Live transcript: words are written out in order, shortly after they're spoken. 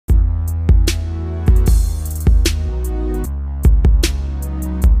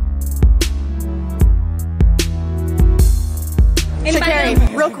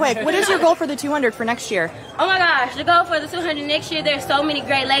real quick, what is your goal for the 200 for next year? Oh my gosh, the goal for the 200 next year, there's so many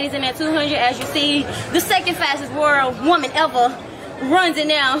great ladies in that 200. As you see, the second fastest world woman ever runs it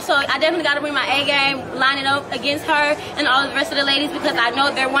now. So I definitely got to bring my A game, line it up against her and all the rest of the ladies, because I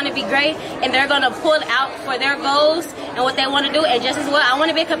know they want to be great and they're going to pull out for their goals and what they want to do. And just as well, I want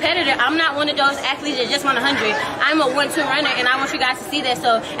to be a competitor. I'm not one of those athletes that just want 100. I'm a 1-2 runner, and I want you guys to see that.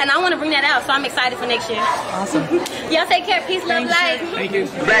 So, and I want to bring that out. So I'm excited for next year. Awesome. Y'all take care. Peace, love, life. Thank you.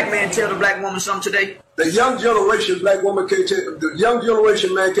 The black man tell the black woman something today. The young generation black woman can't tell, the young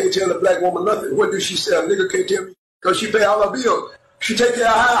generation man can't tell the black woman nothing. What does she say? A nigga can't tell me because she pay all her bills. She take care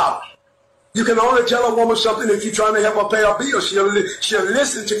of her house. You can only tell a woman something if you're trying to help her pay her bills. She'll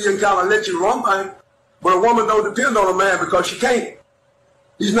listen to you and kind of let you run by. But a woman don't depend on a man because she can't.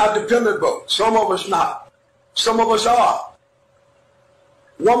 He's not dependable. Some of us not. Some of us are.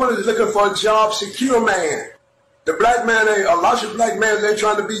 Woman is looking for a job secure man. The black man ain't, a lot of black men ain't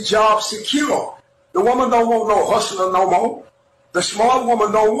trying to be job secure. The woman don't want no hustler no more. The smart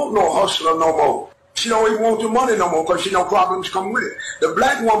woman don't want no hustler no more. She don't even want the money no more because she know problems come with it. The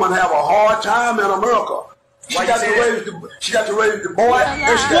black woman have a hard time in America. She got to raise the boy. What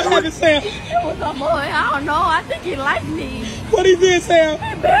happened, Sam? It was a boy. I don't know. I think he liked me. What he did, Sam?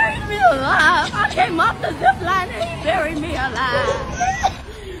 He buried me alive. I came off the zip line and he buried me alive.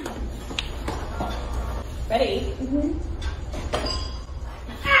 Ready?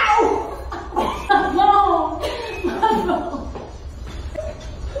 Ow! No!